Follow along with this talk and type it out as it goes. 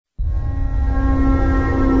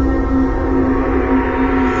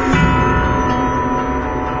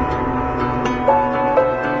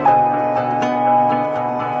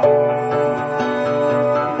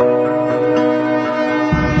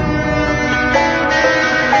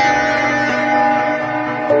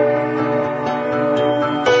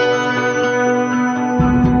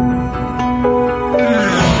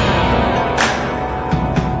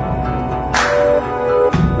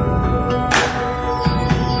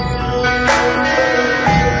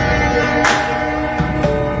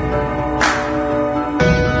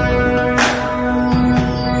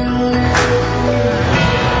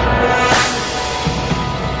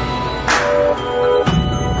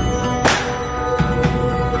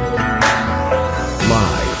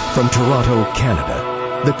From Toronto,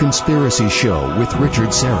 Canada, The Conspiracy Show with Richard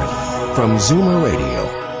Serrin from Zoomer Radio,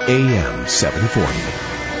 AM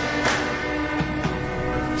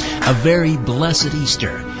 740. A very blessed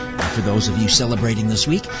Easter. For those of you celebrating this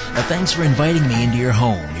week, thanks for inviting me into your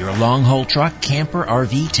home, your long-haul truck, camper,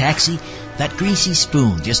 RV, taxi, that greasy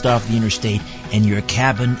spoon just off the interstate, and your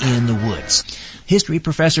cabin in the woods. History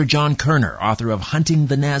professor John Koerner, author of Hunting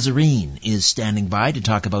the Nazarene, is standing by to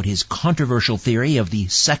talk about his controversial theory of the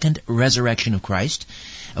second resurrection of Christ.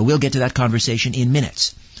 We'll get to that conversation in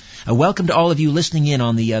minutes. Welcome to all of you listening in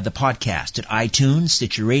on the podcast at iTunes,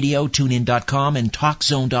 Stitcher Radio, TuneIn.com, and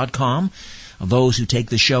TalkZone.com. Those who take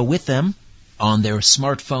the show with them on their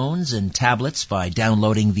smartphones and tablets by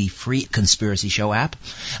downloading the free Conspiracy Show app.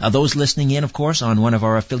 Those listening in, of course, on one of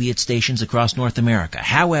our affiliate stations across North America.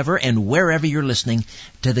 However, and wherever you're listening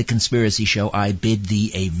to the Conspiracy Show, I bid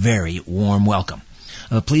thee a very warm welcome.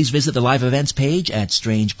 Please visit the live events page at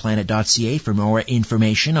strangeplanet.ca for more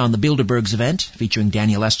information on the Bilderbergs event featuring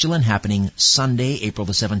Daniel Estulin happening Sunday, April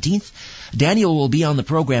the 17th. Daniel will be on the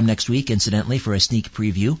program next week, incidentally, for a sneak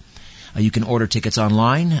preview. You can order tickets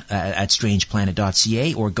online at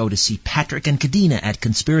strangeplanet.ca or go to see Patrick and Kadena at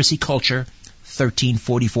Conspiracy Culture,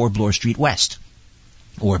 1344 Bloor Street West.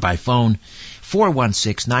 Or by phone,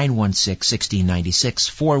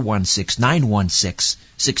 416-916-1696,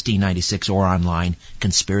 416-916-1696, or online,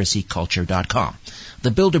 conspiracyculture.com.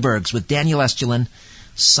 The Bilderbergs with Daniel Estulin,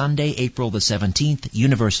 Sunday, April the 17th,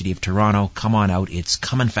 University of Toronto. Come on out, it's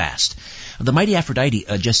coming fast. The Mighty Aphrodite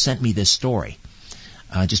just sent me this story.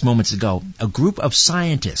 Just moments ago, a group of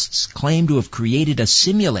scientists claim to have created a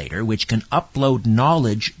simulator which can upload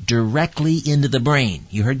knowledge directly into the brain.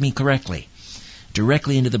 You heard me correctly.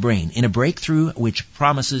 Directly into the brain. In a breakthrough which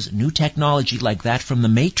promises new technology like that from the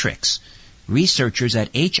Matrix, researchers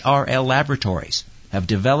at HRL Laboratories have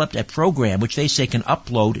developed a program which they say can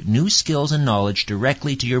upload new skills and knowledge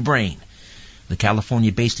directly to your brain. The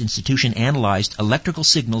California-based institution analyzed electrical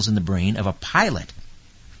signals in the brain of a pilot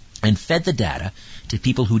and fed the data to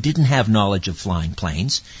people who didn't have knowledge of flying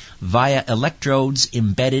planes via electrodes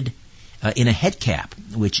embedded in a head cap,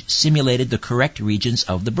 which simulated the correct regions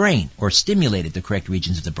of the brain, or stimulated the correct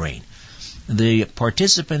regions of the brain. The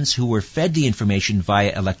participants who were fed the information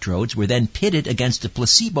via electrodes were then pitted against a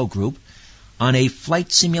placebo group on a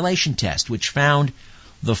flight simulation test, which found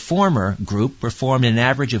the former group performed an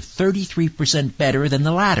average of 33% better than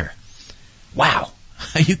the latter. Wow!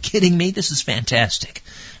 Are you kidding me? This is fantastic.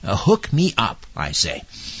 Hook me up, I say.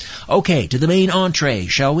 Okay, to the main entree,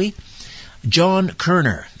 shall we? John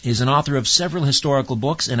Koerner is an author of several historical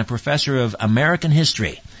books and a professor of American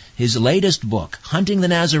history. His latest book, Hunting the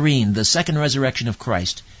Nazarene, The Second Resurrection of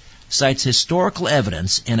Christ, cites historical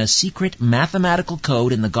evidence and a secret mathematical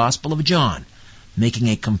code in the Gospel of John, making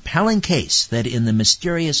a compelling case that in the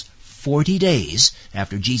mysterious 40 days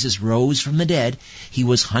after Jesus rose from the dead, he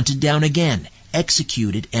was hunted down again,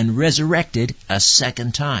 executed, and resurrected a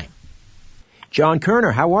second time. John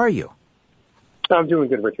Koerner, how are you? I'm doing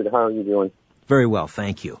good, Richard. How are you doing? Very well,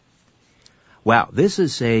 thank you. Wow, this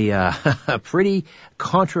is a pretty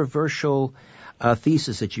controversial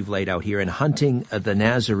thesis that you've laid out here in Hunting the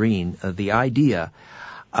Nazarene, the idea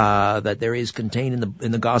that there is contained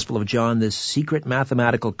in the Gospel of John this secret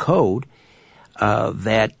mathematical code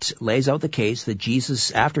that lays out the case that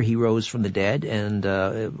Jesus, after he rose from the dead and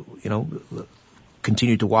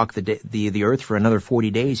continued to walk the earth for another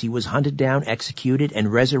 40 days, he was hunted down, executed,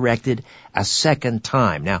 and resurrected a second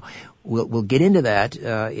time. Now, we'll get into that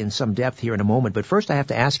in some depth here in a moment, but first I have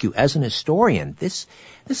to ask you, as an historian, this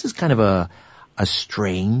is kind of a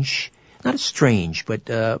strange, not a strange, but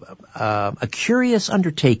a curious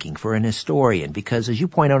undertaking for an historian, because as you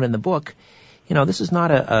point out in the book, this is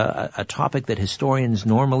not a topic that historians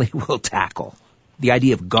normally will tackle. The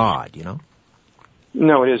idea of God,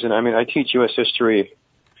 No, it isn't. I mean, I teach U.S. history,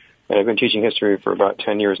 and I've been teaching history for about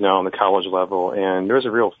 10 years now on the college level, and there's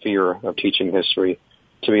a real fear of teaching history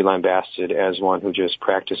to be lambasted as one who just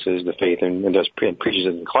practices the faith and preaches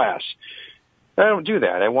it in class. I don't do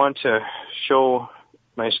that. I want to show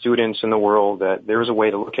my students in the world that there is a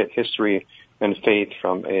way to look at history and faith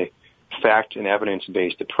from a fact and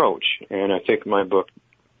evidence-based approach, and I think my book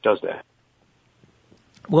does that.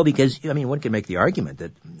 Well, because one can make the argument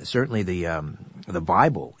that certainly the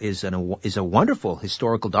Bible is a wonderful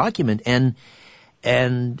historical document, and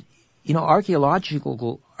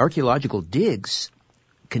archaeological digs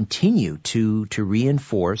continue to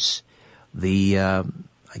reinforce the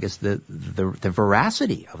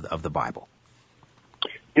veracity of the Bible.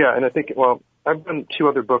 Yeah, and I think I've done two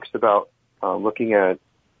other books about looking at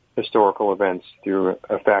historical events through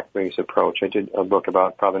a fact-based approach. I did a book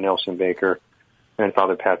about Father Nelson Baker and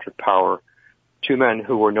Father Patrick Power, two men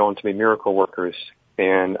who were known to be miracle workers.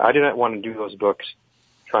 And I did not want to do those books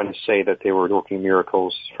trying to say that they were working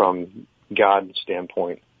miracles from God's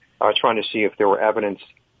standpoint. I was trying to see if there were evidence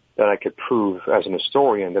that I could prove as an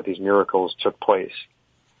historian that these miracles took place,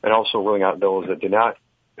 and also ruling out those that did not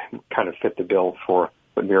kind of fit the bill for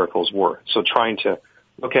what miracles were. So trying to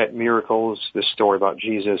look at miracles, this story about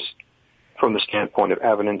Jesus, from the standpoint of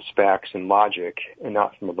evidence, facts, and logic, and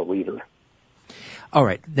not from a believer. All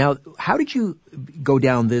right. Now, how did you go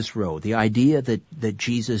down this road? The idea that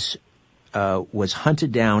Jesus was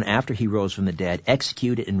hunted down after he rose from the dead,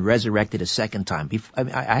 executed, and resurrected a second time.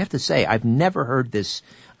 I have to say, I've never heard this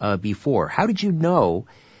before. How did you know,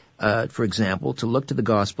 for example, to look to the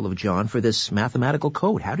Gospel of John for this mathematical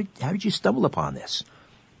code? How did you stumble upon this?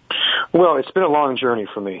 Well, it's been a long journey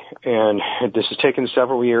for me, and this has taken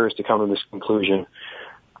several years to come to this conclusion.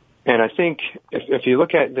 And I think if you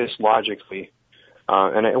look at this logically,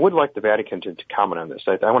 and I would like the Vatican to comment on this.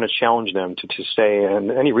 I want to challenge them to say,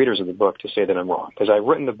 and any readers of the book, to say that I'm wrong, because I've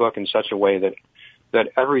written the book in such a way that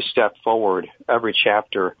every step forward, every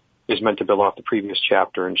chapter is meant to build off the previous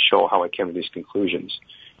chapter and show how I came to these conclusions.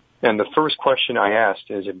 And the first question I asked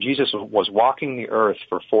is, if Jesus was walking the earth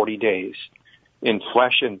for 40 days in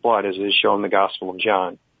flesh and blood, as is shown in the Gospel of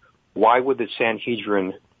John, why would the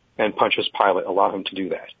Sanhedrin and Pontius Pilate allow him to do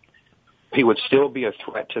that? He would still be a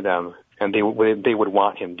threat to them, and they would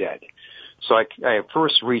want him dead. So I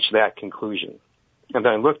first reached that conclusion. And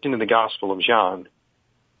then I looked into the Gospel of John,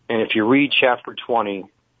 and if you read chapter 20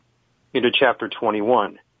 into chapter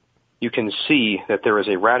 21, you can see that there is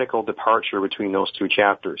a radical departure between those two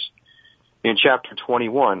chapters. In chapter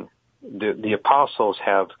 21, the apostles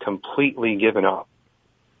have completely given up.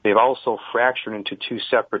 They've also fractured into two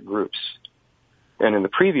separate groups. And in the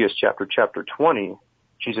previous chapter, chapter 20,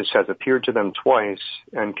 Jesus has appeared to them twice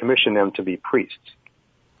and commissioned them to be priests.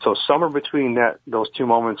 So somewhere between those two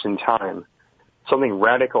moments in time, something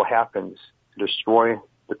radical happens to destroy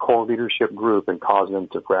the core leadership group and cause them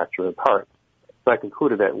to fracture apart. So I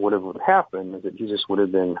concluded that what would happen is that Jesus would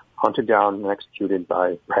have been hunted down and executed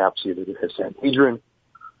by perhaps either the Sanhedrin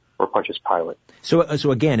or Pontius Pilate.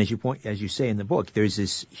 So again, as you say in the book, there's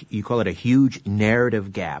this, you call it a huge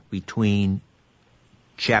narrative gap between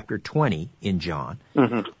chapter 20 in John,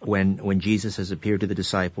 when Jesus has appeared to the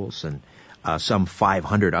disciples and some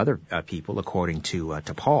 500 other people, according to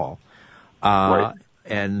Paul. Right.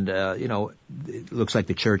 And it looks like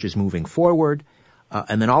the church is moving forward.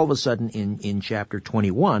 And then all of a sudden in chapter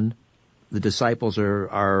 21, the disciples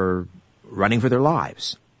are running for their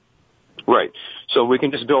lives. Right. So we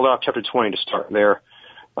can just build off chapter 20 to start there.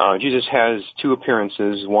 Jesus has two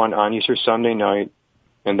appearances, one on Easter Sunday night,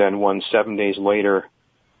 and then one 7 days later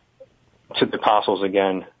to the apostles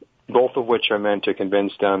again, both of which are meant to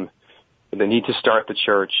convince them that they need to start the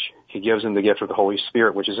church. He gives them the gift of the Holy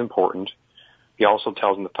Spirit, which is important. He also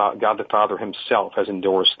tells them that God the Father himself has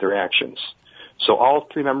endorsed their actions. So all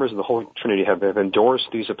three members of the Holy Trinity have endorsed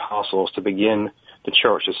these apostles to begin the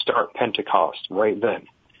church, to start Pentecost right then.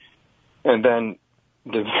 And then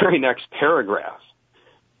the very next paragraph,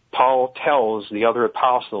 Paul tells the other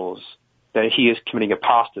apostles that he is committing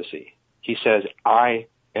apostasy. He says, I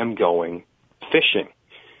am going fishing.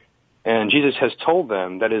 And Jesus has told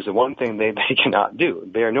them that is the one thing they cannot do.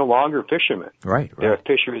 They are no longer fishermen. Right. They are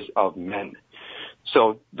fishers of men.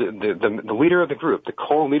 So the leader of the group, the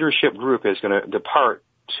core leadership group, is going to depart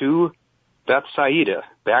to Bethsaida,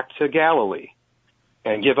 back to Galilee,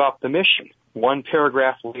 and give up the mission. One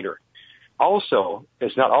paragraph later. Also,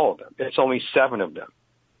 it's not all of them. It's only 7 of them.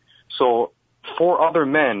 So 4 other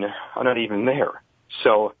men are not even there.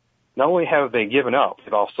 So not only have they given up,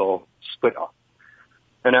 they've also split up.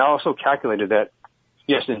 And I also calculated that,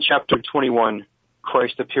 yes, in chapter 21,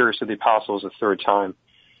 Christ appears to the apostles a third time,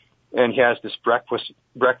 and he has this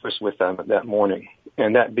breakfast with them that morning,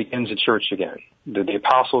 and that begins the church again. The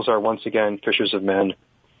apostles are once again fishers of men.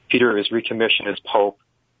 Peter is recommissioned as pope,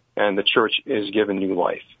 and the church is given new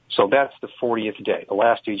life. So that's the 40th day, the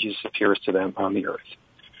last day Jesus appears to them on the earth.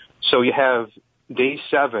 So you have day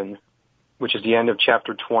 7, which is the end of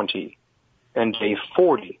chapter 20, and day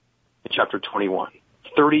 40 in chapter 21.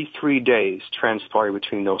 33 days transpire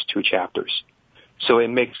between those two chapters. So it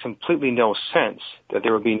makes completely no sense that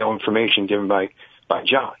there would be no information given by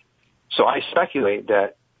John. So I speculate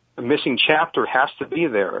that a missing chapter has to be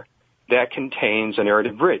there that contains a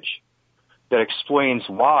narrative bridge that explains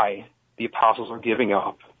why the apostles are giving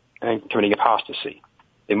up and committing apostasy.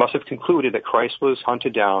 They must have concluded that Christ was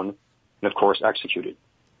hunted down and, of course, executed.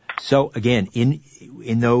 So, again,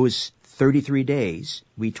 in those 33 days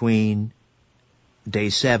between day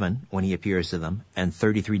 7 when he appears to them, and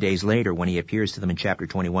 33 days later when he appears to them in chapter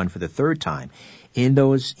 21 for the third time. In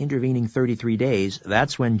those intervening 33 days,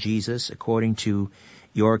 that's when Jesus, according to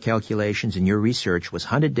your calculations and your research, was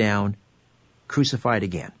hunted down, crucified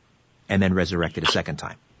again, and then resurrected a second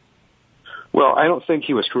time. Well, I don't think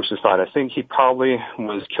he was crucified. I think he probably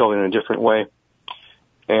was killed in a different way.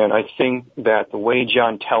 And I think that the way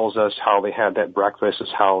John tells us how they had that breakfast is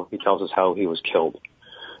how he tells us how he was killed.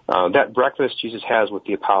 That breakfast Jesus has with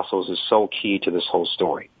the apostles is so key to this whole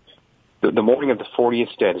story. The morning of the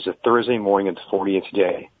 40th day, it's a Thursday morning of the 40th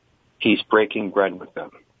day, he's breaking bread with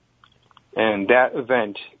them. And that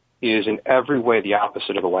event is in every way the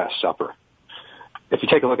opposite of the Last Supper. If you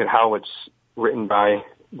take a look at how it's written by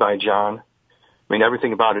John, I mean,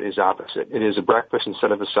 everything about it is opposite. It is a breakfast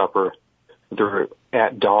instead of a supper. They're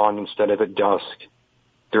at dawn instead of at dusk.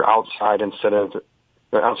 They're outside on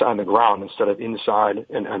the ground instead of inside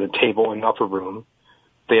and at a table in an upper room.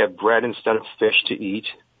 They have bread instead of fish to eat.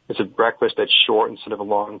 It's a breakfast that's short instead of a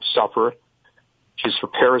long supper. Jesus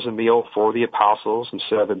prepares a meal for the apostles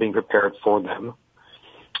instead of it being prepared for them.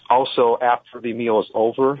 Also, after the meal is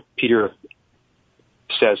over, Peter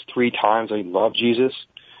says 3 times that he loved Jesus.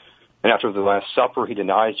 And after the Last Supper, he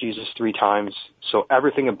denies Jesus 3 times. So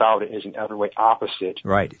everything about it is in every way opposite.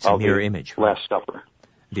 Right, it's a mirror image. Right? Last Supper.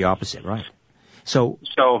 The opposite, right. So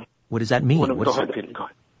what does that mean? Go ahead, Peter. Go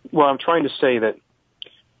ahead. Well, I'm trying to say that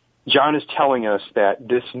John is telling us that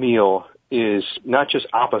this meal is not just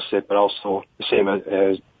opposite, but also the same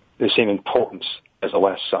importance as the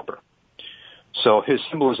Last Supper. So his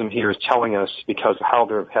symbolism here is telling us because of how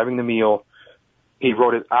they're having the meal, he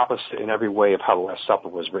wrote it opposite in every way of how the Last Supper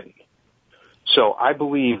was written. So I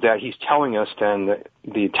believe that he's telling us then that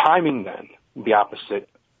the timing then will be opposite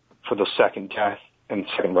for the second death and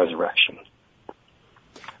second resurrection.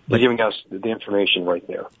 But giving us the information right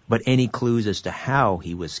there. But any clues as to how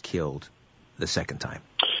he was killed the second time?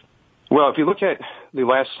 Well, if you look at the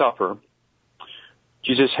Last Supper,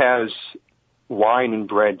 Jesus has wine and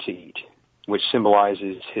bread to eat, which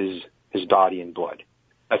symbolizes his body and blood.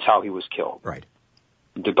 That's how he was killed. Right.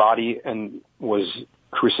 The body was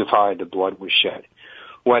crucified, the blood was shed.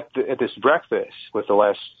 Well, at this breakfast, with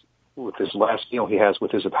this last meal he has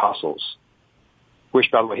with his apostles,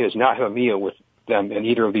 which, by the way, he does not have a meal with them in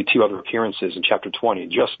either of the 2 other appearances in chapter 20.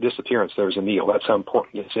 Just this appearance, there's a meal. That's how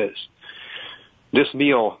important this is. This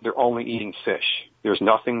meal, they're only eating fish. There's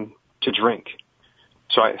nothing to drink.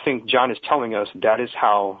 So I think John is telling us that is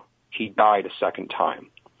how he died a second time.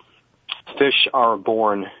 Fish are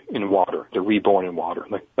born in water. They're reborn in water,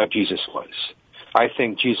 like Jesus was. I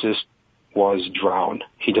think Jesus was drowned.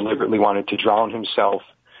 He deliberately wanted to drown himself,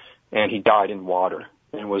 and he died in water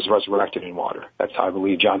and was resurrected in water. That's how I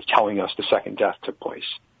believe John's telling us the second death took place,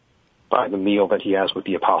 by the meal that he has with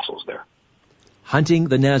the apostles there. Hunting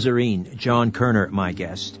the Nazarene, John Koerner, my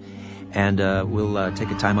guest. And we'll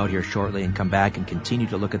take a time out here shortly and come back and continue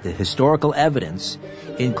to look at the historical evidence,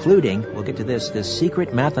 including, we'll get to this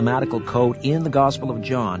secret mathematical code in the Gospel of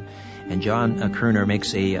John. And John Koerner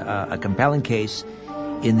makes a compelling case.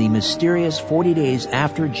 In the mysterious 40 days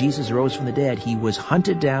after Jesus rose from the dead, he was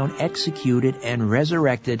hunted down, executed, and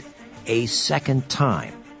resurrected a second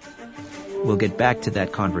time. We'll get back to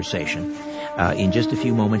that conversation in just a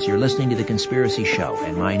few moments. You're listening to The Conspiracy Show,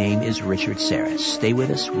 and my name is Richard Serra. Stay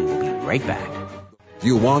with us. We will be right back.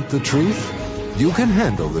 You want the truth? You can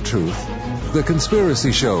handle the truth. The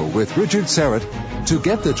Conspiracy Show with Richard Serra. To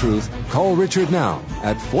get the truth, call Richard now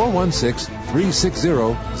at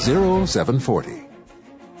 416-360-0740.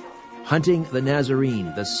 Hunting the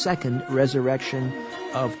Nazarene, the second resurrection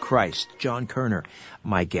of Christ. John Koerner,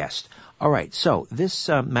 my guest. All right, so this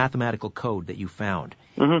mathematical code that you found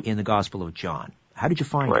in the Gospel of John, how did you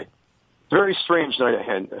find it? Very strange night I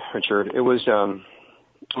had, Richard. It was on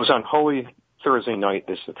Holy Thursday night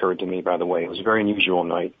this occurred to me, by the way. It was a very unusual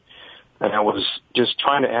night. And I was just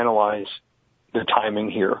trying to analyze the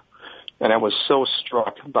timing here. And I was so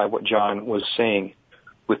struck by what John was saying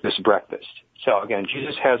with this breakfast. So again,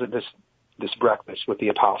 Jesus has this breakfast with the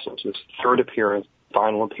apostles, this third appearance,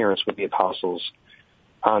 final appearance with the apostles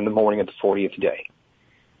on the morning of the 40th day.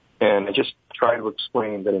 And I just try to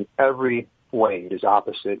explain that in every way it is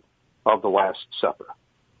opposite of the Last Supper.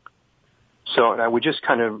 So and I would just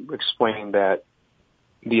kind of explain that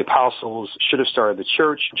the apostles should have started the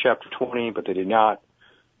church in chapter 20, but they did not.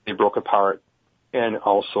 They broke apart and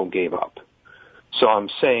also gave up. So I'm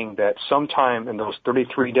saying that sometime in those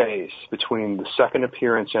 33 days between the second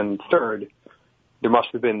appearance and the third, there must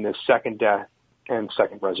have been this second death and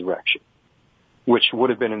second resurrection, which would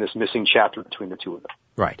have been in this missing chapter between the 2 of them.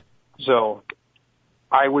 Right. So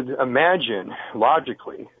I would imagine,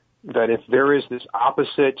 logically, that if there is this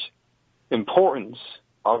opposite importance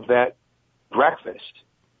of that breakfast,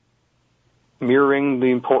 mirroring the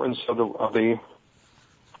importance of the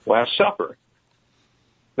Last Supper,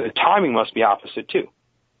 the timing must be opposite too.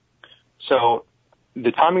 So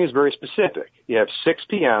the timing is very specific. You have 6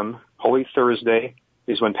 p.m., Holy Thursday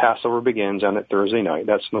is when Passover begins on that Thursday night.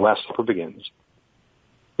 That's when the Last Supper begins.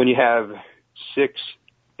 Then you have 6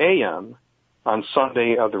 a.m. on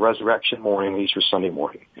Sunday of the resurrection morning, Easter Sunday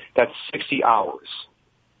morning. That's 60 hours.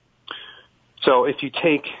 So if you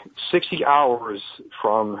take 60 hours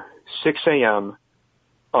from 6 a.m.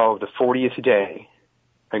 of the 40th day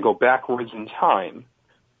and go backwards in time,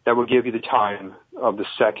 that will give you the time of the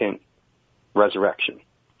second resurrection.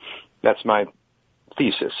 That's my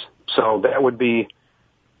thesis. So that would be,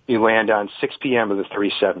 you land on 6 p.m. of the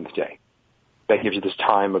 37th day. That gives you this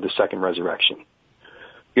time of the second resurrection.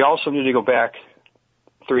 You also need to go back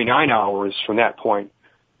 39 hours from that point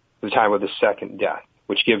to the time of the second death,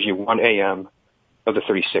 which gives you 1 a.m. of the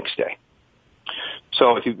 36th day.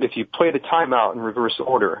 So if you play the time out in reverse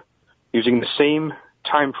order, using the same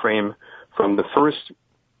time frame from the first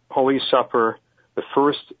Holy Supper, the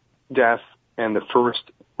first death, and the first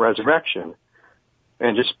resurrection,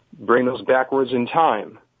 and just bring those backwards in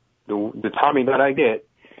time, the timing that I get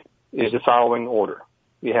is the following order.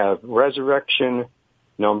 You have resurrection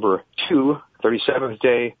number 2, 37th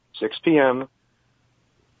day, 6 p.m.,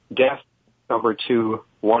 death number 2,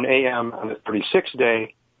 1 a.m. on the 36th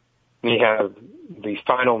day, and you have the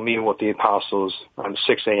final meal with the apostles on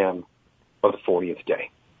 6 a.m. of the 40th day.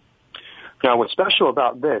 Now, what's special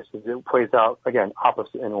about this is it plays out, again,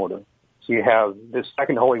 opposite in order. So you have this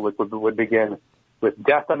second Holy Week would begin with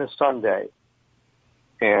death on a Sunday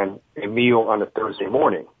and a meal on a Thursday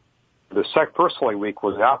morning. The first Holy Week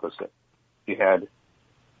was the opposite. You had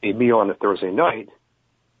a meal on a Thursday night,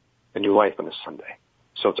 a new life on a Sunday.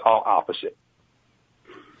 So it's all opposite.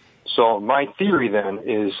 So my theory then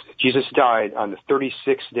is Jesus died on the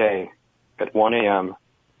 36th day at 1 a.m.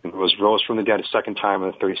 and rose from the dead a second time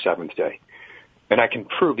on the 37th day. And I can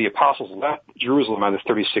prove the apostles left Jerusalem on the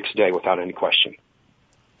 36th day without any question.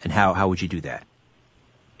 And how would you do that?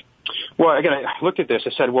 Well, again, I looked at this.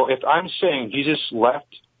 I said, well, if I'm saying Jesus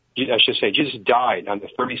died on the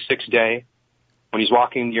 36th day when he's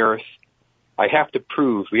walking the earth, I have to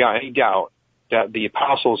prove, without any doubt, that the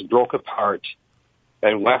apostles broke apart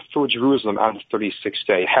and left for Jerusalem on the 36th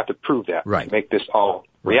day. I have to prove that. Right. To make this all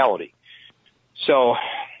reality. So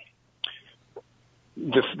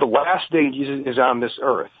the last day Jesus is on this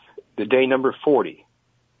earth, the day number 40.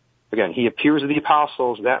 Again, he appears to the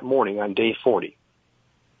apostles that morning on day 40.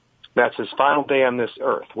 That's his final day on this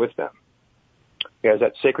earth with them. He has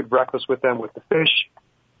that sacred breakfast with them with the fish.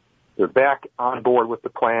 They're back on board with the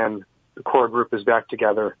plan. The core group is back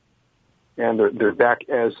together, and they're back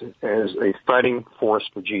as a fighting force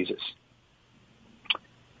for Jesus.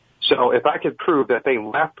 So if I could prove that they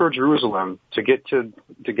left for Jerusalem to get to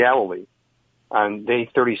Galilee on day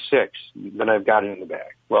 36, then I've got it in the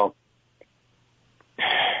bag. Well,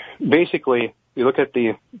 basically, you look at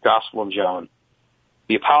the Gospel of John.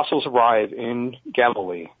 The apostles arrive in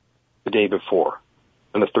Galilee the day before,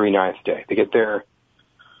 on the 39th day. They get there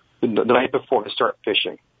the night before to start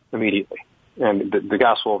fishing immediately. And the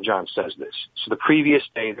Gospel of John says this. So the previous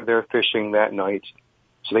day, they're fishing that night.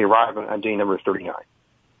 So they arrive on day number 39.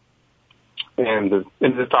 And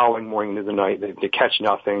the following morning, into the night, they catch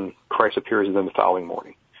nothing. Christ appears to them the following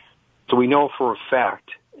morning. So we know for a fact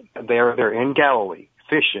that they're in Galilee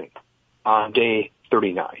fishing on day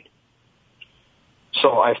 39.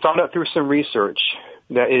 So I found out through some research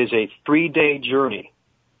that it is a 3-day journey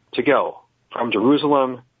to go from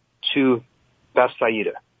Jerusalem to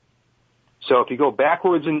Bethsaida. So if you go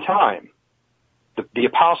backwards in time, the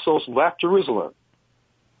apostles left Jerusalem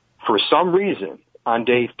for some reason on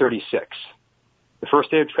day 36. The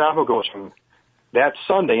first day of travel goes from that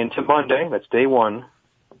Sunday into Monday. That's day 1.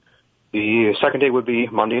 The second day would be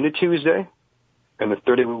Monday into Tuesday, and the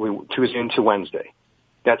third day would be Tuesday into Wednesday.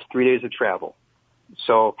 That's 3 days of travel.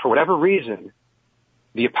 So for whatever reason,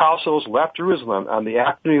 the apostles left Jerusalem on the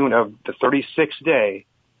afternoon of the 36th day,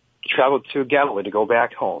 traveled to Galilee to go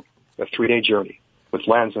back home, a 3-day journey, which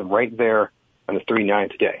lands them right there on the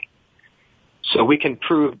 39th day. So we can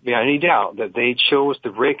prove beyond any doubt that they chose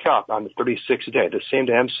to break up on the 36th day, the same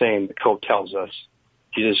day I'm saying the code tells us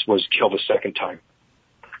Jesus was killed a second time.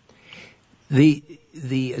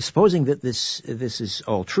 The supposing that this is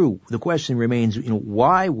all true, the question remains,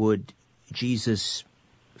 why would Jesus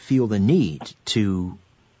feel the need to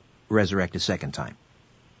resurrect a second time?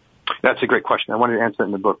 That's a great question. I wanted to answer that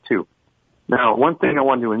in the book too. Now, one thing I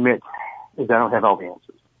wanted to admit is I don't have all the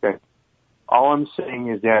answers. Okay, All I'm saying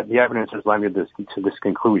is that the evidence has led me to this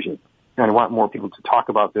conclusion. And I want more people to talk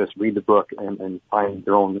about this, read the book, and find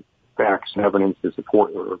their own facts and evidence to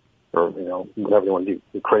support or whatever they want to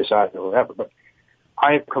do, criticize or whatever. But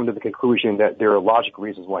I have come to the conclusion that there are logical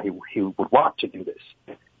reasons why he would want to do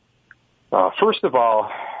this. First of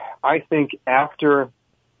all, I think after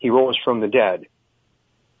he rose from the dead,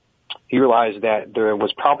 he realized that there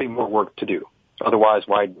was probably more work to do. Otherwise,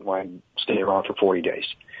 why stay around for 40 days?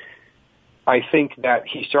 I think that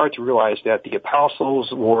he started to realize that the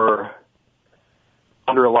apostles were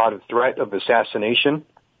under a lot of threat of assassination,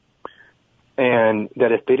 and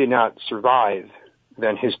that if they did not survive,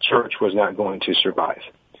 then his church was not going to survive.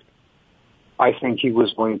 I think he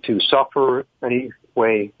was going to suffer any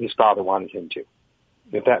way his Father wanted him to.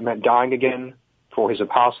 If that meant dying again for his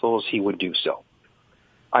apostles, he would do so.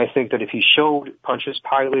 I think that if he showed Pontius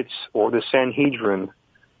Pilate or the Sanhedrin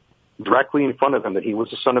directly in front of him that he was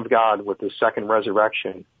the Son of God with the second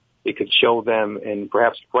resurrection, it could show them and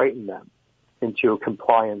perhaps frighten them into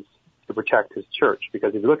compliance to protect his church.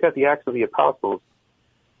 Because if you look at the Acts of the Apostles,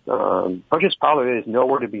 Pontius Pilate is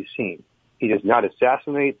nowhere to be seen. He does not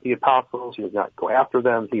assassinate the apostles. He does not go after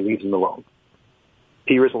them. He leaves them alone.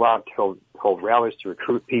 Peter is allowed to hold rallies to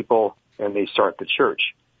recruit people, and they start the church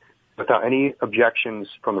without any objections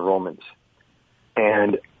from the Romans.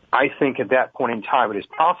 And I think at that point in time, it is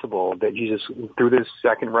possible that Jesus, through this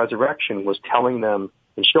second resurrection, was telling them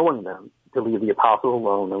and showing them to leave the apostles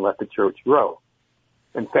alone and let the church grow.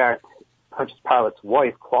 In fact, Pontius Pilate's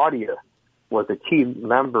wife, Claudia, was a key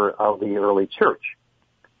member of the early church.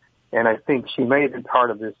 And I think she may have been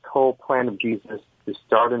part of this whole plan of Jesus to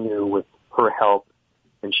start anew with her help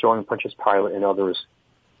in showing Pontius Pilate and others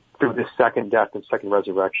through this second death and second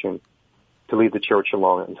resurrection to leave the church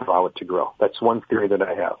alone and to allow it to grow. That's one theory that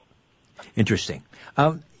I have. Interesting.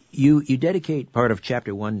 You dedicate part of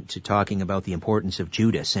chapter 1 to talking about the importance of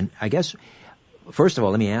Judas. And I guess, first of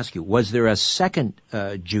all, let me ask you, was there a second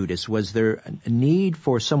Judas? Was there a need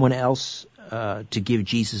for someone else to give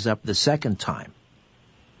Jesus up the second time?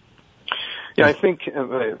 Yeah, I think,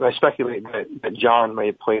 I speculate that John may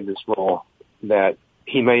have played this role, that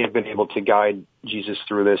he may have been able to guide Jesus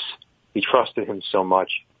through this. He trusted him so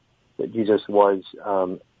much that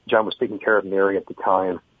John was taking care of Mary at the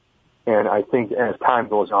time. And I think as time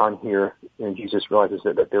goes on here, and Jesus realizes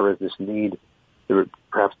that there is this need to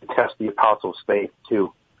perhaps to test the apostles' faith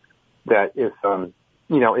too, that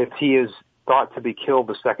if he is thought to be killed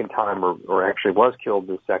the second time, or actually was killed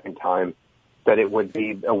the second time, that it would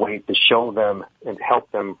be a way to show them and to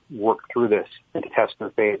help them work through this and to test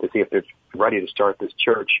their faith to see if they're ready to start this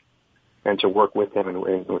church and to work with him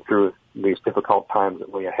and go through these difficult times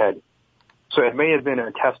that lay ahead. So it may have been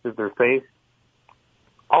a test of their faith.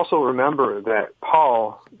 Also remember that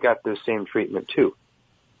Paul got the same treatment too.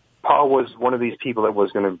 Paul was one of these people that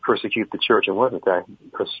was going to persecute the church and wasn't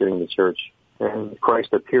persecuting the church. And Christ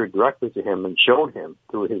appeared directly to him and showed him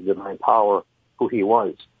through his divine power who he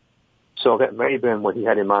was. So that may have been what he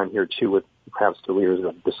had in mind here too, with perhaps the leaders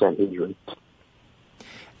of the Sanhedrin.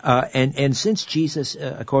 And since Jesus,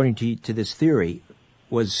 according to this theory,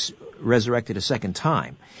 was resurrected a second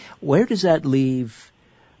time, where does that leave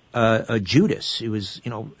Judas, who was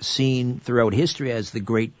seen throughout history as the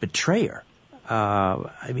great betrayer?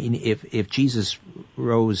 I mean, if Jesus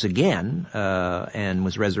rose again and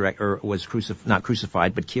was resurrected, or was not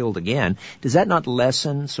crucified but killed again, does that not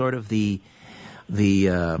lessen sort of the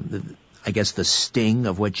I guess the sting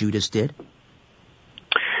of what Judas did?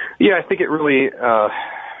 Yeah, I think it really.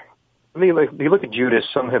 If you look at Judas,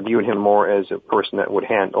 some have viewed him more as a person that would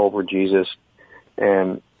hand over Jesus,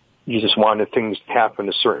 and Jesus wanted things to happen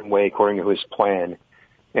a certain way according to his plan.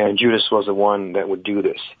 And Judas was the one that would do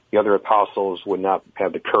this. The other apostles would not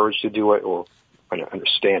have the courage to do it or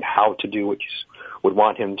understand how to do what Jesus would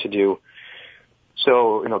want him to do.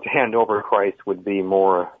 So, to hand over Christ would be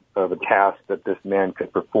more of a task that this man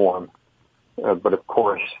could perform. But of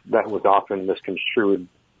course, that was often misconstrued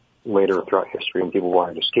later throughout history, and people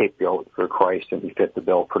wanted a scapegoat for Christ, and he fit the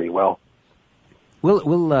bill pretty well.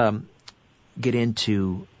 We'll get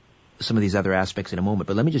into some of these other aspects in a moment,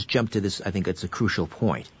 but let me just jump to this. I think it's a crucial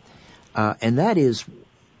point. And that is,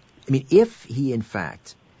 if he in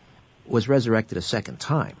fact was resurrected a second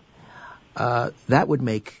time, that would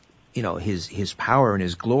make, his power and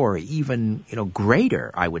his glory even,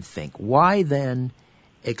 greater, I would think. Why then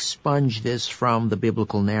expunge this from the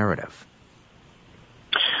biblical narrative?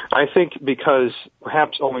 I think because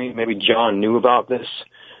perhaps only maybe John knew about this,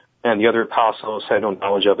 and the other apostles had no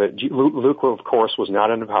knowledge of it. Luke, of course, was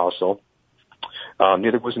not an apostle.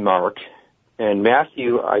 Neither was Mark. And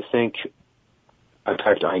Matthew, I think, in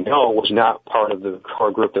fact, I know, was not part of the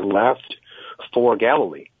core group that left, for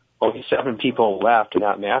Galilee. Only 7 people left,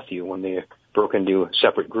 not Matthew, when they broke into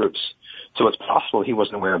separate groups. So it's possible he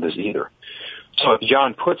wasn't aware of this either. So if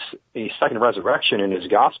John puts a second resurrection in his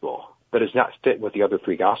gospel, that does not fit with the other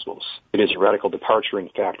 3 gospels. It is a radical departure, in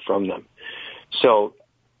fact, from them. So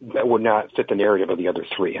that would not fit the narrative of the other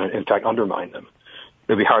 3, and in fact, undermine them.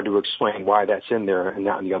 It would be hard to explain why that's in there and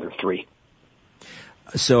not in the other 3.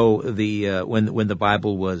 So the when the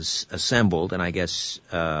Bible was assembled, and I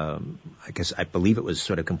believe it was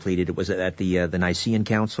sort of completed. It was at the Nicene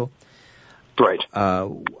Council, right?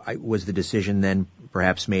 Was the decision then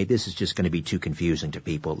perhaps made? This is just going to be too confusing to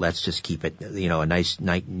people. Let's just keep it, a nice,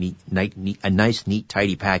 neat,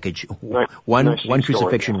 tidy package. One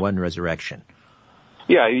crucifixion, one resurrection.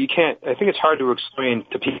 Yeah, you can't. I think it's hard to explain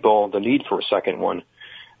to people the need for a second one.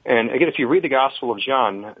 And again, if you read the Gospel of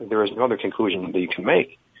John, there is another conclusion that you can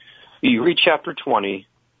make. You read chapter 20,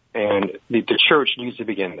 and the church needs to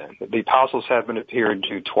begin then. The apostles have been appeared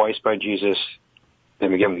to twice by Jesus. They've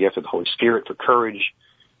been given the gift of the Holy Spirit for courage.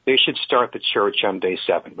 They should start the church on day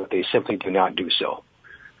 7, but they simply do not do so.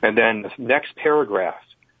 And then the next paragraph,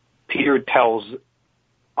 Peter tells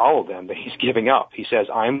all of them that he's giving up. He says,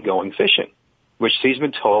 I'm going fishing, which he's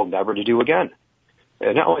been told never to do again.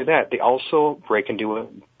 And not only that, they also break into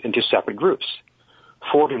separate groups.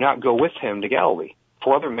 4 do not go with him to Galilee.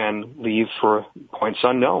 4 other men leave for points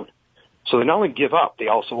unknown. So they not only give up, they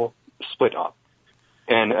also split up.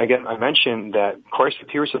 And again, I mentioned that Christ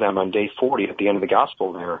appears to them on day 40 at the end of the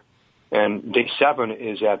gospel there. And day 7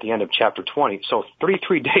 is at the end of chapter 20. So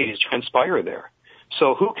 33 days transpire there.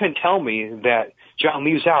 So who can tell me that John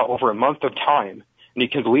leaves out over a month of time? And you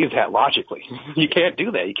can believe that logically. You can't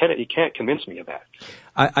do that. You can't convince me of that.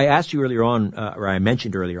 I asked you earlier on, or I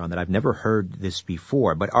mentioned earlier on, that I've never heard this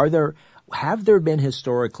before, but have there been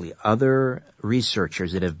historically other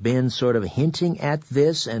researchers that have been sort of hinting at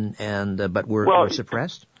this but were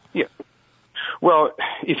suppressed? Yeah. Well,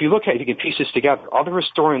 if you look at it, you can piece this together. Other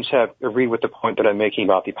historians have agreed with the point that I'm making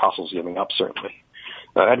about the apostles giving up, certainly.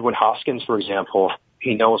 Edwin Hoskins, for example,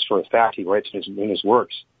 he knows for a fact, he writes in his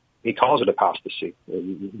works, he calls it apostasy,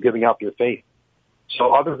 giving up your faith.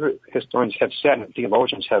 So other historians have said, and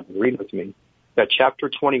theologians have agreed with me, that chapter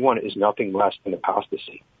 21 is nothing less than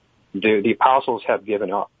apostasy. The apostles have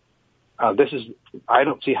given up. I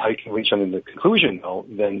don't see how you can reach the conclusion, though,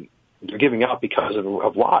 then they're giving up because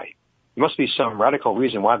of why. There must be some radical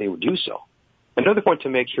reason why they would do so. Another point to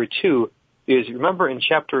make here, too, is remember in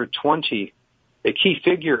chapter 20, a key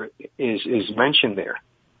figure is mentioned there,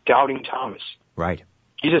 doubting Thomas. Right.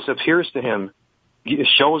 Jesus appears to him,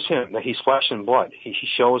 shows him that he's flesh and blood. He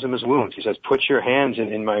shows him his wounds. He says, put your hands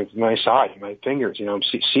in my side, my fingers,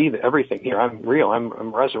 see everything here. I'm real.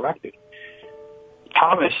 I'm resurrected.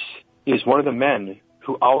 Thomas is one of the men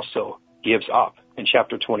who also gives up in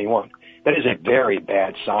chapter 21. That is a very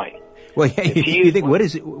bad sign. Well, you think,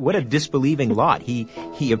 what a disbelieving lot.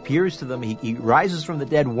 He appears to them, he rises from the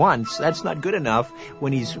dead once. That's not good enough.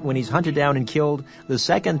 When he's hunted down and killed the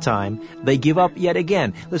second time, they give up yet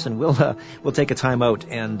again. Listen, we'll take a time out,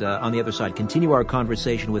 and on the other side, continue our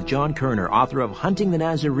conversation with John Koerner, author of Hunting the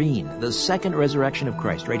Nazarene, the second resurrection of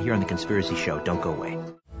Christ, right here on The Conspiracy Show. Don't go away.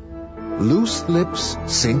 Loose lips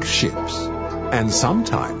sink ships, and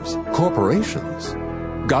sometimes corporations.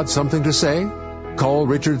 Got something to say? Call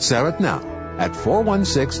Richard Serrett now at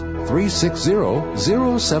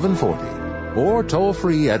 416-360-0740 or toll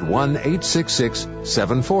free at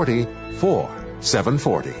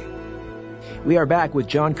 1-866-740-4740. We are back with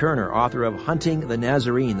John Koerner, author of Hunting the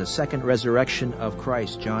Nazarene, the second resurrection of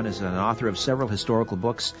Christ. John is an author of several historical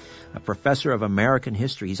books, a professor of American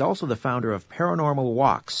history. He's also the founder of Paranormal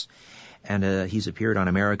Walks, and he's appeared on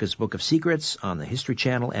America's Book of Secrets, on the History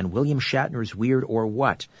Channel, and William Shatner's Weird or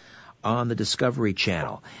What on the Discovery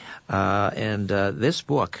Channel. This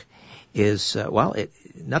book is,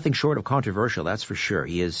 nothing short of controversial, that's for sure.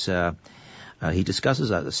 He discusses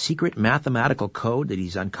a secret mathematical code that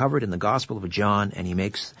he's uncovered in the Gospel of John, and he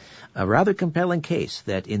makes a rather compelling case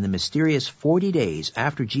that in the mysterious 40 days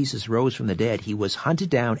after Jesus rose from the dead, he was hunted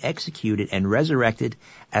down, executed, and resurrected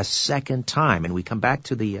a second time. And we come back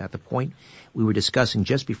to the point we were discussing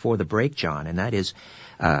just before the break, John, and that is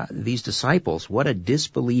these disciples, what a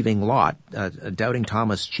disbelieving lot, doubting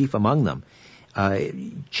Thomas chief among them.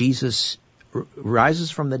 Jesus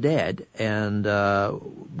rises from the dead, and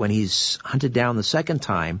when he's hunted down the second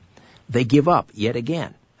time, they give up yet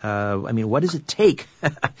again. What does it take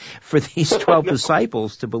for these 12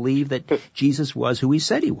 disciples to believe that Jesus was who he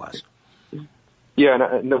said he was? Yeah,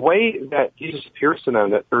 and the way that Jesus appears to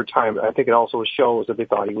them that third time, I think it also shows that they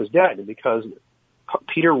thought he was dead, because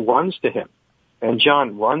Peter runs to him. And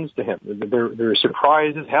John runs to him. They're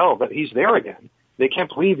surprised as hell that he's there again. They can't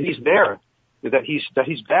believe he's there, that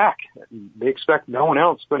he's back. They expect no one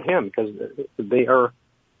else but him because they are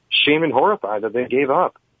shamed and horrified that they gave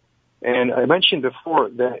up. And I mentioned before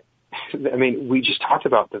that, I mean, we just talked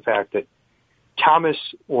about the fact that Thomas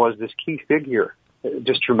was this key figure,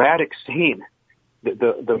 this dramatic scene,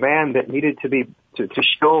 the man that needed to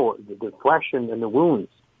show the flesh and the wounds.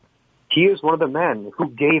 He is one of the men who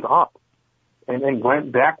gave up and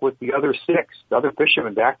went back with the other six, the other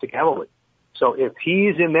fishermen, back to Galilee. So if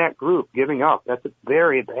he's in that group giving up, that's a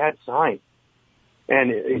very bad sign. And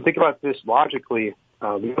you think about this logically,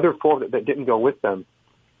 the other four that didn't go with them,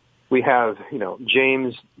 we have,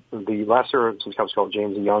 James the Lesser, sometimes called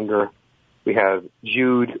James the Younger. We have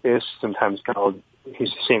Jude, sometimes called, he's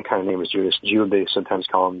the same kind of name as Judas. Jude, they sometimes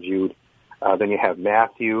call him Jude. Then you have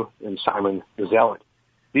Matthew and Simon the Zealot.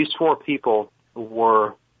 These four people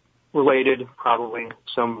were related, probably.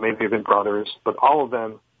 Some maybe even brothers, but all of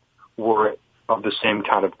them were of the same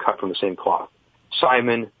kind of cut from the same cloth.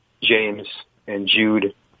 Simon, James, and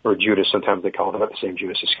Jude, or Judas, sometimes they call him, not the same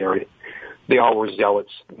Judas Iscariot. They all were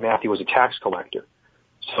zealots. Matthew was a tax collector.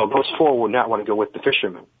 So those four would not want to go with the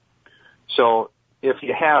fishermen. So if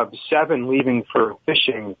you have 7 leaving for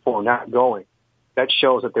fishing, 4 not going, that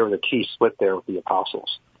shows that there was a key split there with the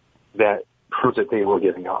apostles. That proves that they were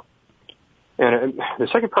giving up. And the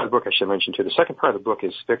second part of the book I should mention too, the second part of the book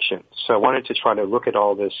is fiction. So I wanted to try to look at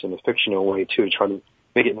all this in a fictional way too, to try to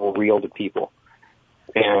make it more real to people.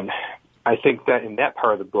 And I think that in that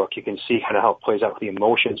part of the book, you can see kind of how it plays out with the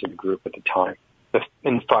emotions of the group at the time. The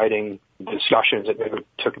infighting, the discussions that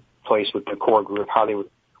took place with the core group, how they would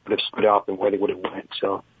have split up and where they would have went.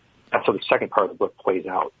 So that's how the second part of the book plays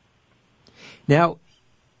out. Now,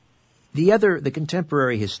 the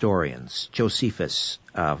contemporary historians, Josephus,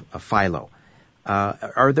 Philo,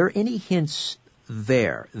 are there any hints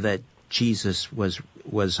there that Jesus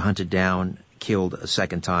was hunted down, killed a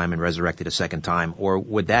second time, and resurrected a second time, or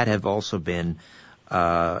would that have also been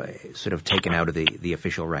sort of taken out of the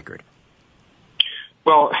official record?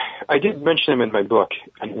 Well, I did mention them in my book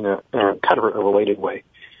in a kind of a related way,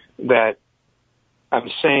 that I'm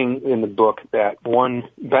saying in the book that one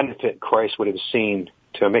benefit Christ would have seen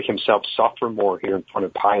to make himself suffer more here in front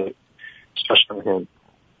of Pilate, especially him,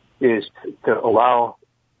 is to allow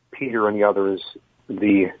Peter and the others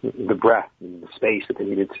the breath and the space that they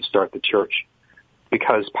needed to start the church.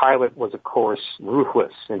 Because Pilate was, of course,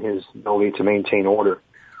 ruthless in his ability to maintain order,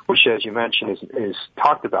 which, as you mentioned, is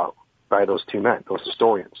talked about by those two men, those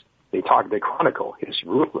historians. They chronicle his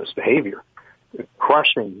ruthless behavior,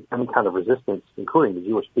 crushing any kind of resistance, including the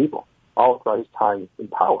Jewish people, all throughout his time in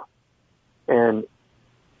power. And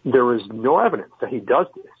there is no evidence that he does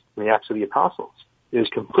this in the Acts of the Apostles. It is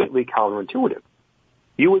completely counterintuitive.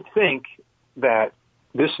 You would think that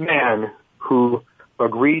this man who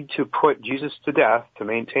agreed to put Jesus to death to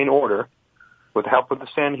maintain order with the help of the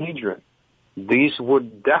Sanhedrin, these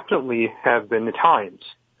would definitely have been the times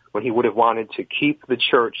when he would have wanted to keep the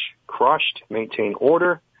church crushed, maintain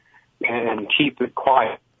order, and keep it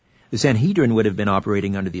quiet. The Sanhedrin would have been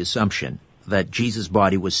operating under the assumption that Jesus'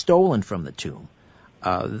 body was stolen from the tomb.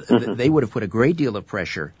 They would have put a great deal of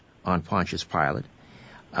pressure on Pontius Pilate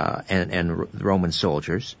and the Roman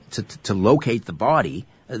soldiers to locate the body.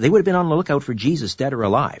 They would have been on the lookout for Jesus, dead or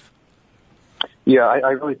alive. Yeah, I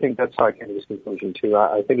really think that's how I came to this conclusion, too.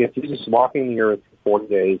 I think if Jesus is walking the earth for 40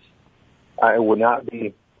 days, it would not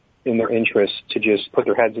be in their interest to just put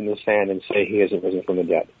their heads in the sand and say he hasn't risen from the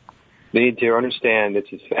dead. They need to understand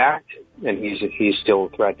it's a fact, and he's still a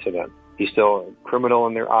threat to them. He's still a criminal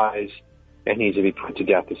in their eyes, and needs to be put to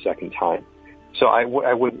death a second time. So I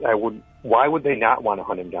would. Why would they not want to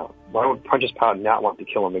hunt him down? Why would Pontius Pilate not want to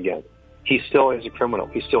kill him again? He still is a criminal.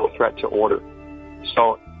 He's still a threat to order.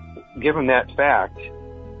 So, given that fact,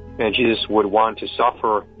 and Jesus would want to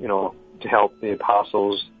suffer, to help the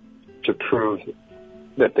apostles to prove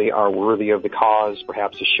that they are worthy of the cause,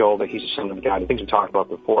 perhaps to show that he's a son of God. The things we talked about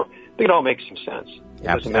before. I think it all makes some sense. It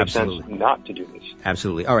doesn't make sense not to do this.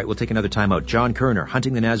 Absolutely. All right, we'll take another time out. John Koerner,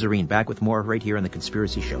 Hunting the Nazarene, back with more right here on The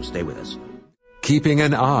Conspiracy Show. Stay with us. Keeping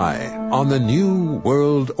an eye on the New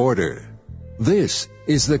World Order. This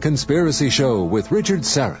is The Conspiracy Show with Richard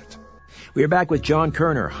Serrett. We are back with John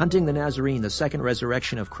Koerner, Hunting the Nazarene, the second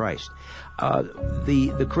resurrection of Christ.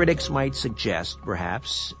 The critics might suggest,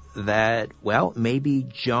 perhaps, that, maybe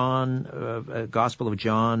John, Gospel of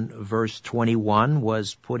John, verse 21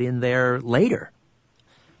 was put in there later.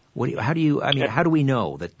 How do we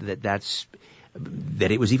know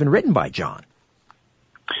that it was even written by John?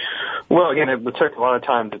 Well, again, it would take a lot of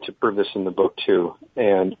time to prove this in the book too,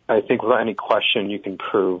 and I think without any question, you can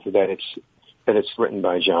prove that that it's written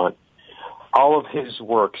by John. All of his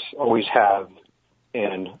works always have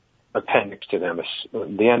an appendix to them.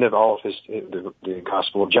 The end of all of the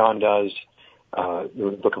Gospel of John does,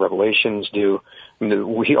 the Book of Revelations do. I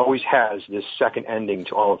mean, he always has this second ending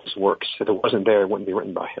to all of his works. If it wasn't there, it wouldn't be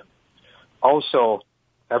written by him. Also,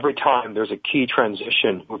 every time there's a key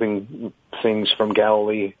transition, moving things from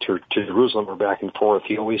Galilee to Jerusalem or back and forth,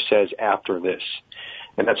 he always says, after this.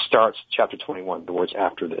 And that starts chapter 21, the words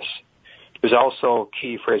after this. There's also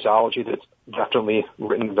key phraseology that's definitely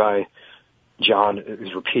written by John.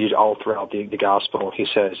 Is repeated all throughout the gospel. He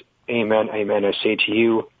says, amen, amen, I say to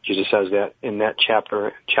you. Jesus says that in that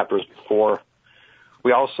chapters before.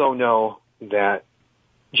 We also know that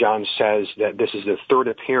John says that this is the third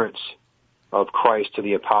appearance of Christ to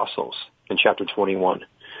the apostles in chapter 21.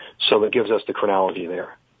 So that gives us the chronology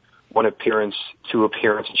there. One appearance, two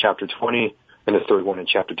appearance in chapter 20, and the third one in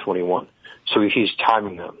chapter 21. So he's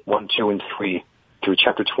timing them, 1, 2, and 3, through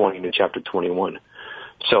chapter 20 to chapter 21.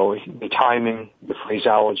 So the timing, the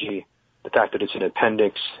phraseology, the fact that it's an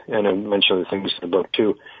appendix, and I mentioned the things in the book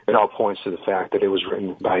too, it all points to the fact that it was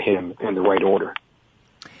written by him in the right order.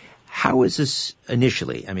 How is this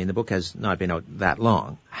initially? I mean, the book has not been out that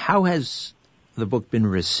long. How has the book been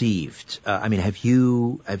received? Have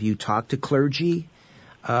you talked to clergy,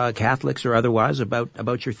 Catholics or otherwise,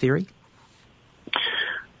 about your theory?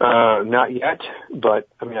 Not yet, but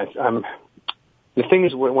I'm the thing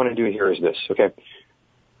is, what I want to do here is this, okay?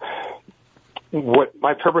 What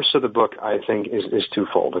my purpose of the book, I think, is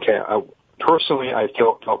twofold, okay? Personally, I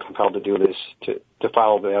felt compelled to do this, to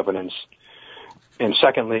follow the evidence. And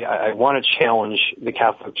secondly, I want to challenge the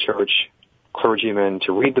Catholic Church clergymen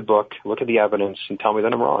to read the book, look at the evidence, and tell me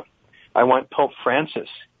that I'm wrong. I want Pope Francis,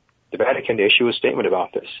 the Vatican, to issue a statement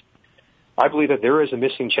about this. I believe that there is a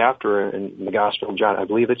missing chapter in the Gospel of John. I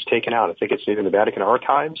believe it's taken out. I think it's either in the Vatican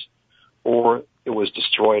archives or it was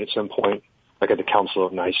destroyed at some point, like at the Council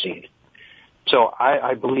of Nicene. So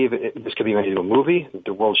I believe this could be made into a movie.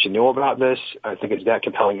 The world should know about this. I think it's that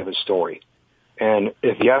compelling of a story. And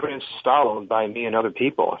if the evidence is followed by me and other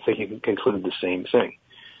people, I think you can conclude the same thing.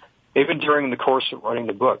 Even during the course of writing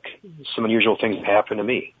the book, some unusual things have happened to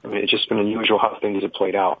me. I mean, it's just been unusual how things have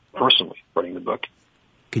played out personally writing the book.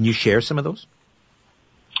 Can you share some of those?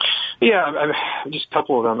 Yeah, just a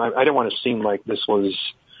couple of them. I don't want to seem like this was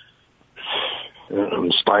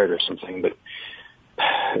inspired or something, but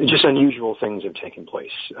just unusual things have taken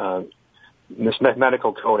place. This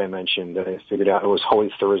mathematical code I mentioned that I figured out, it was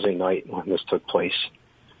Holy Thursday night when this took place.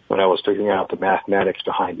 When I was figuring out the mathematics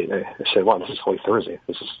behind it, I said, wow, this is Holy Thursday.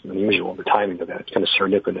 This is unusual, the timing of that. It's kind of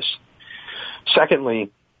serendipitous.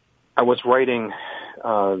 Secondly, I was writing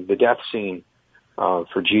the death scene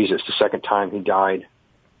for Jesus, the second time he died.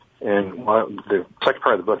 And the second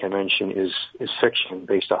part of the book I mentioned is fiction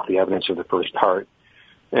based off the evidence of the first part.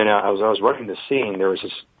 And as I was writing the scene, there was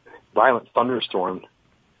this violent thunderstorm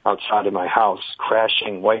outside of my house,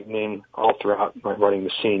 crashing, lightning all throughout my writing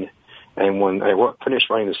the scene. And when I finished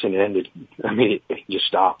writing the scene, it ended immediately. It just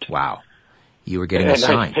stopped. Wow. You were getting a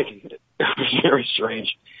sign. It was very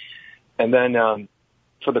strange. And then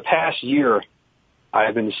for the past year,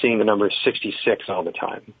 I've been seeing the number 66 all the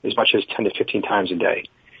time, as much as 10 to 15 times a day.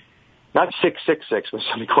 Not 666, which is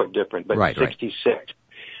something quite different, but right, 66. Right.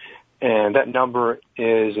 And that number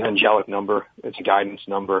is an angelic number. It's a guidance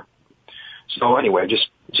number. So anyway, just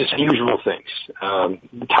unusual things.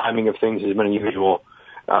 The timing of things has been unusual.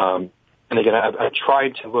 And again, I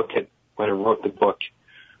tried to look at, when I wrote the book,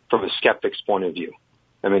 from a skeptic's point of view.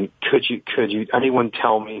 I mean, could you anyone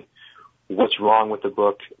tell me what's wrong with the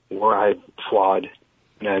book, where I've flawed?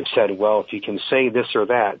 And I've said, well, if you can say this or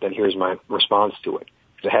that, then here's my response to it.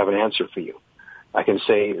 Because I have an answer for you. I can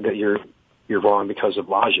say that you're wrong because of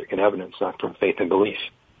logic and evidence, not from faith and belief.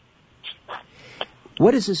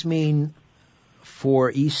 What does this mean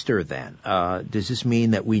for Easter then? Does this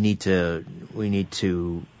mean that we need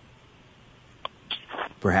to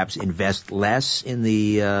perhaps invest less in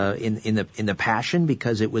the Passion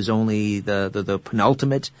because it was only the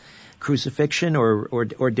penultimate crucifixion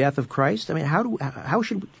or death of Christ? I mean,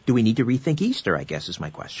 do we need to rethink Easter, I guess is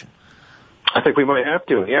my question. I think we might have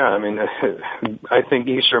to, yeah. I mean, I think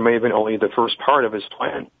Easter may have been only the first part of his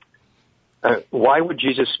plan. Why would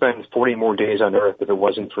Jesus spend 40 more days on earth if it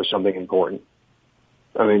wasn't for something important?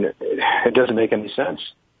 I mean, it doesn't make any sense.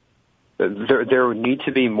 There would need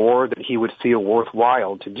to be more that he would feel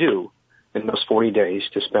worthwhile to do in those 40 days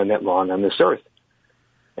to spend that long on this earth.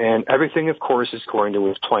 And everything, of course, is according to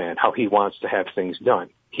his plan, how he wants to have things done.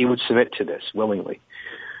 He would submit to this willingly.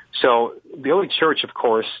 So the early church, of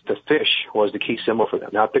course, the fish was the key symbol for them.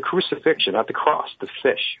 Not the crucifixion, not the cross. The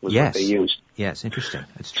fish was what they used. Yes, interesting.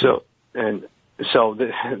 That's true. So, and So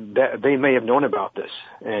that they may have known about this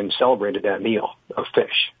and celebrated that meal of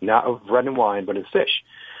fish, not of bread and wine, but of fish.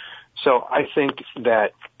 So I think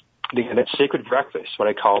that that sacred breakfast, what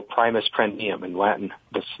I call primus prandium in Latin,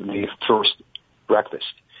 the first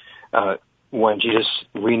breakfast, when Jesus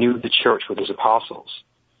renewed the church with his apostles,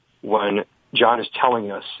 when John is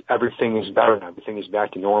telling us everything is better now, everything is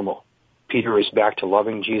back to normal. Peter is back to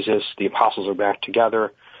loving Jesus. The apostles are back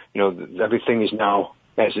together. Everything is now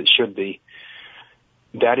as it should be.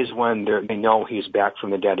 That is when they know he's back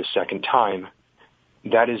from the dead a second time.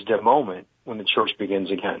 That is the moment when the church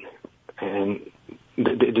begins again. And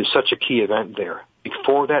there's such a key event there.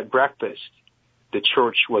 Before that breakfast, the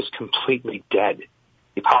church was completely dead.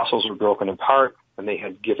 The apostles were broken apart, and they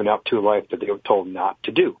had given up to a life that they were told not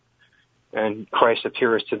to do. And Christ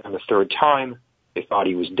appears to them a third time. They thought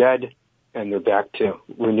he was dead, and they're back to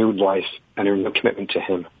renewed life and a renewed commitment to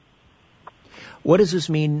him. What does this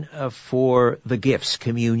mean for the gifts,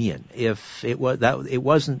 communion? If it was it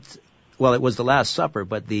wasn't. Well, it was the Last Supper,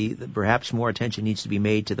 but perhaps more attention needs to be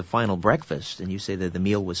made to the final breakfast, and you say that the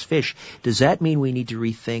meal was fish. Does that mean we need to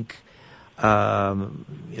rethink,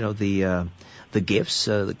 the gifts,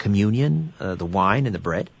 the communion, the wine, and the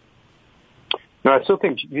bread? No, I still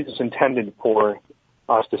think Jesus intended for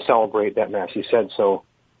us to celebrate that Mass. He said so,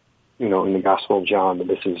 in the Gospel of John, that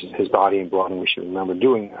this is his body and blood, and we should remember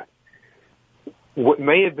doing that. What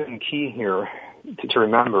may have been key here to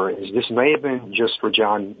remember is this may have been just for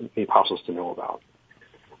John and the apostles to know about.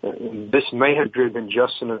 This may have been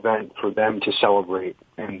just an event for them to celebrate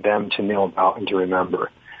and them to know about and to remember.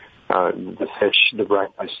 The fish, the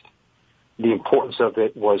breakfast. The importance of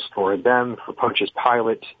it was for them, for Pontius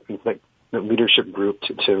Pilate, and the leadership group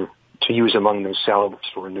to use among themselves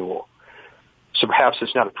for renewal. So perhaps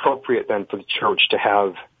it's not appropriate then for the church to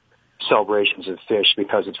have celebrations of fish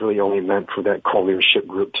because it's really only meant for that core leadership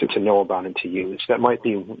group to know about and to use. That might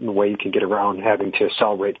be the way you can get around having to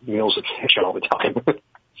celebrate meals of fish all the time.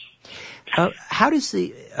 How does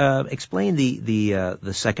explain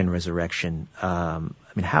the second resurrection?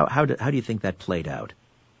 How do you think that played out?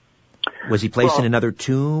 Was he placed in another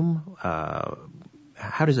tomb?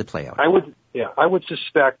 How does it play out? I would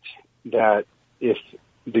suspect that if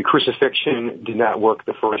the crucifixion did not work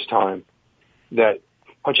the first time, that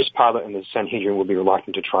Pontius Pilate and the Sanhedrin will be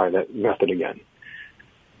reluctant to try that method again.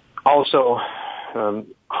 Also,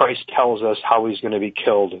 Christ tells us how he's going to be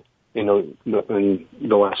killed in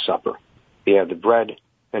the Last Supper. You have the bread,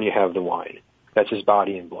 and you have the wine. That's his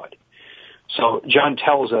body and blood. So John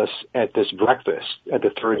tells us at this breakfast, at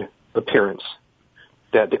the third appearance,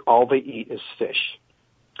 that all they eat is fish.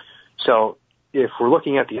 So if we're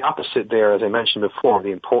looking at the opposite there, as I mentioned before,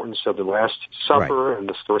 the importance of the Last Supper and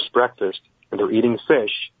the first breakfast, and they're eating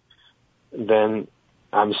fish, then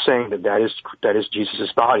I'm saying that is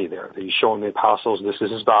Jesus' body there. That he's showing the apostles this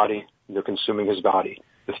is his body, and they're consuming his body,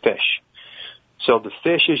 the fish. So the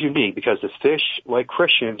fish is unique because the fish, like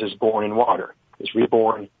Christians, is born in water. It's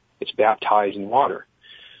reborn, it's baptized in water.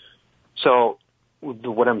 So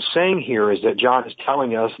what I'm saying here is that John is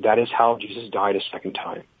telling us that is how Jesus died a second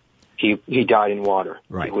time. He died in water.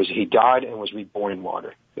 Right. He died and was reborn in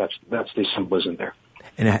water. That's the symbolism there.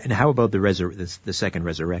 And how about the second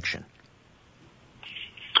resurrection?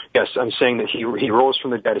 Yes, I'm saying that he rose from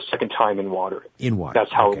the dead a second time in water. In water.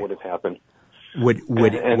 That's how it would have happened. Would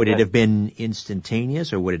it have been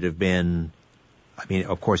instantaneous, or would it have been? I mean,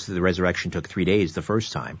 of course, the resurrection took 3 days the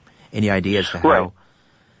first time. Any idea as to how? Right.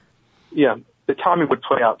 Yeah, the timing would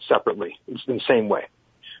play out separately. It's in the same way.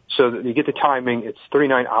 So that you get the timing. It's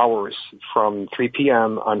 39 hours from 3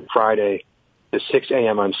 p.m. on Friday to 6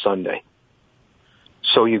 a.m. on Sunday.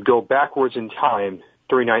 So you go backwards in time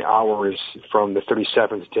 39 hours from the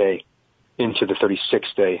 37th day into the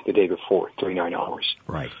 36th day, the day before, 39 hours.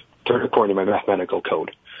 Right. According to my mathematical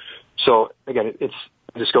code. So again,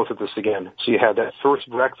 just go through this again. So you have that first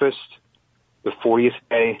breakfast, the 40th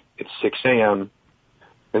day, it's 6 a.m.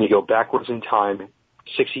 Then you go backwards in time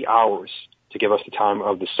 60 hours to give us the time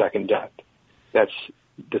of the second death. That's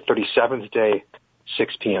the 37th day,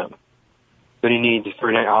 6 p.m. Then you need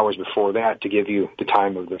 39 hours before that to give you the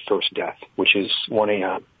time of the first death, which is 1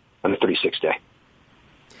 a.m. on the 36th day.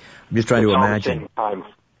 I'm just trying to imagine.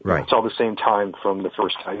 Right. It's all the same time from the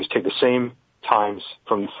first time. You just take the same times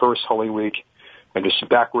from the first Holy Week and just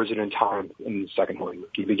backwards it in time in the second Holy Week.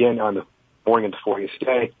 You begin on the morning of the 40th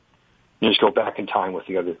day. You just go back in time with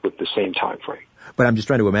the same time frame. But I'm just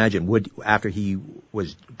trying to imagine, after he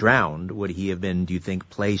was drowned, would he have been, do you think,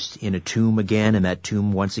 placed in a tomb again, and that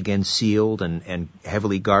tomb once again sealed and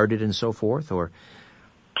heavily guarded and so forth? Or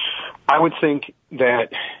I would think that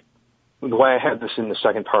the way I had this in the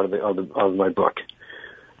second part of my book,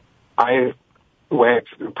 I way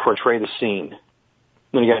I portray the scene.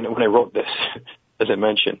 And again, when I wrote this, as I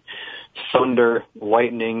mentioned, thunder,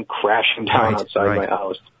 lightning crashing down outside my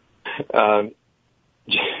house.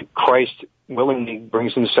 Christ willingly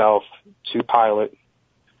brings himself to Pilate,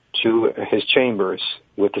 to his chambers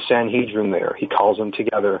with the Sanhedrin there. He calls them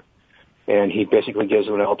together, and he basically gives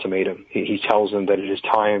them an ultimatum. He tells them that it is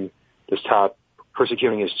time to stop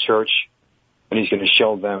persecuting his church, and he's going to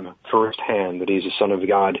show them firsthand that he's the Son of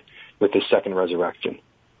God with his second resurrection.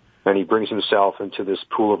 And he brings himself into this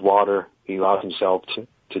pool of water. He allows himself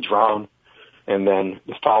to drown, and then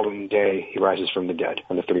the following day he rises from the dead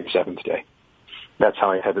on the 37th day. That's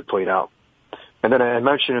how I have it played out. And then I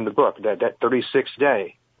mentioned in the book that 36th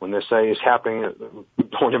day, when this is happening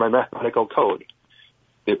according to my mathematical code,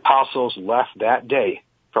 the apostles left that day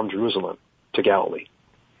from Jerusalem to Galilee.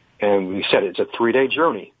 And we said it's a 3-day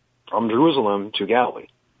journey from Jerusalem to Galilee.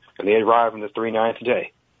 And they arrived on the 39th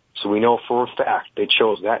day. So we know for a fact they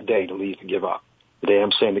chose that day to leave and give up. The day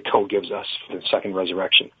I'm saying the code gives us for the second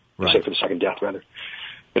resurrection. Right. For the second death, rather.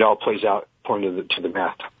 It all plays out according to the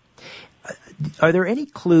math. Are there any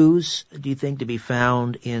clues, do you think, to be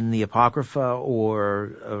found in the Apocrypha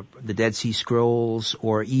or the Dead Sea Scrolls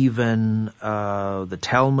or even the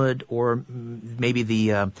Talmud or maybe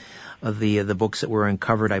the books that were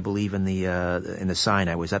uncovered, I believe, in the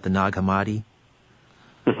Sinai? Was that the Nag Hammadi?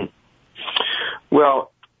 Mm-hmm.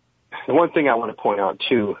 Well, the one thing I want to point out,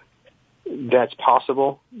 too, that's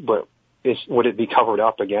possible, but would it be covered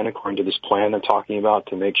up again according to this plan I'm talking about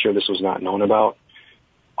to make sure this was not known about?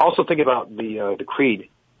 Also think about the creed.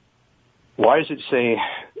 Why does it say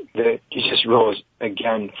that Jesus rose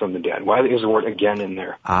again from the dead? Why is the word again in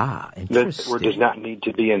there? Interesting. That word does not need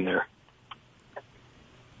to be in there.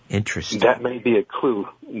 Interesting. That may be a clue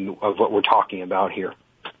of what we're talking about here.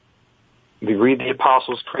 If you read the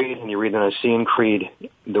Apostles' Creed and you read the Nicene Creed,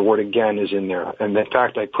 the word again is in there. And in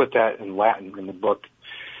fact, I put that in Latin in the book,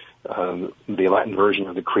 the Latin version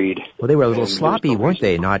of the Creed. Well, they were a little sloppy, weren't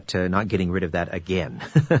they, not getting rid of that again?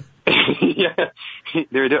 Yeah.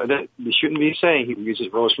 They shouldn't be saying he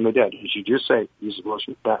uses rose from the dead. You should just say he uses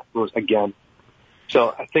rose again.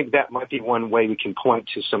 So I think that might be one way we can point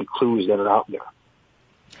to some clues that are out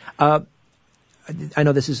there. I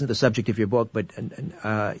know this isn't the subject of your book, but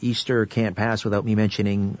Easter can't pass without me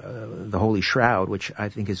mentioning the Holy Shroud, which I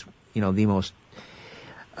think is, the most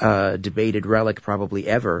debated relic probably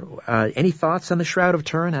ever. Any thoughts on the Shroud of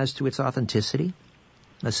Turin as to its authenticity,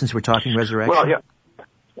 since we're talking resurrection? Well, yeah,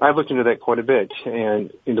 I've looked into that quite a bit,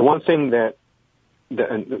 and the one thing that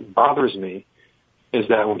bothers me is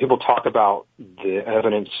that when people talk about the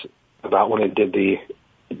evidence about when they did the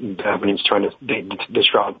evidence trying to date the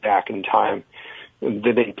shroud back in time,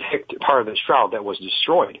 they picked part of the shroud that was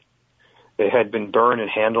destroyed. It had been burned and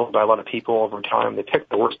handled by a lot of people over time. They picked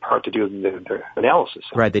the worst part to do the analysis.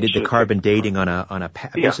 Right, they did the carbon dating on a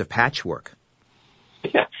piece of patchwork.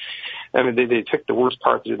 Yeah, I mean they picked the worst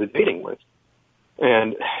part to do the dating with.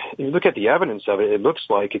 And if you look at the evidence of it, it looks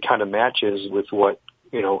like it kind of matches with what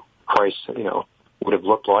Christ would have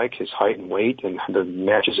looked like, his height and weight, and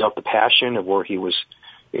matches up the passion of where he was.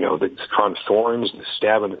 The crown of thorns, the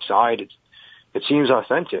stab in the side. It seems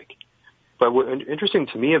authentic. But what's interesting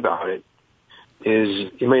to me about it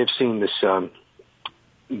is you may have seen this.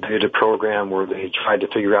 They did a program where they tried to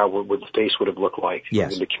figure out what the face would have looked like.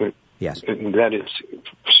 Yes. Yes. And that is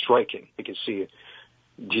striking. You can see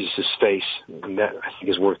Jesus' face, and that I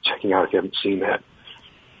think is worth checking out if you haven't seen that.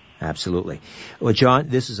 Absolutely. Well, John,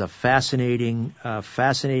 this is a fascinating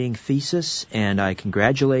thesis, and I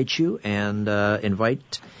congratulate you and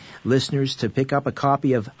invite listeners to pick up a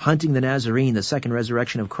copy of Hunting the Nazarene, the Second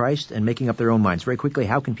Resurrection of Christ, and making up their own minds. Very quickly,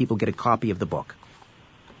 how can people get a copy of the book?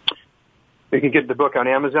 You can get the book on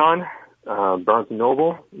Amazon, Barnes &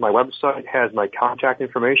 Noble. My website has my contact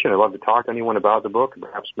information. I'd love to talk to anyone about the book,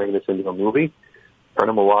 perhaps making this into a movie.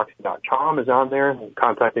 ParanormalWalks.com is on there.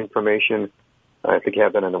 Contact information. I think you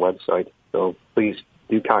have that on the website. So please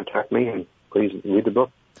do contact me and please read the book.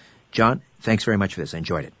 John, thanks very much for this. I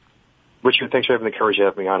enjoyed it. Richard, thanks for having the courage to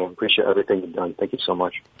have me on. I appreciate everything you've done. Thank you so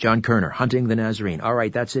much. John Koerner, Hunting the Nazarene. All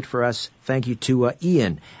right, that's it for us. Thank you to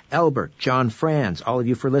Ian, Albert, John Franz, all of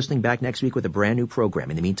you for listening. Back next week with a brand new program.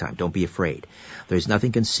 In the meantime, don't be afraid. There's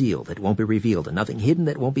nothing concealed that won't be revealed and nothing hidden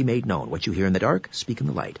that won't be made known. What you hear in the dark, speak in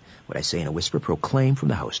the light. What I say in a whisper, proclaim from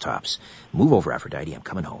the housetops. Move over, Aphrodite. I'm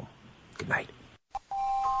coming home. Good night.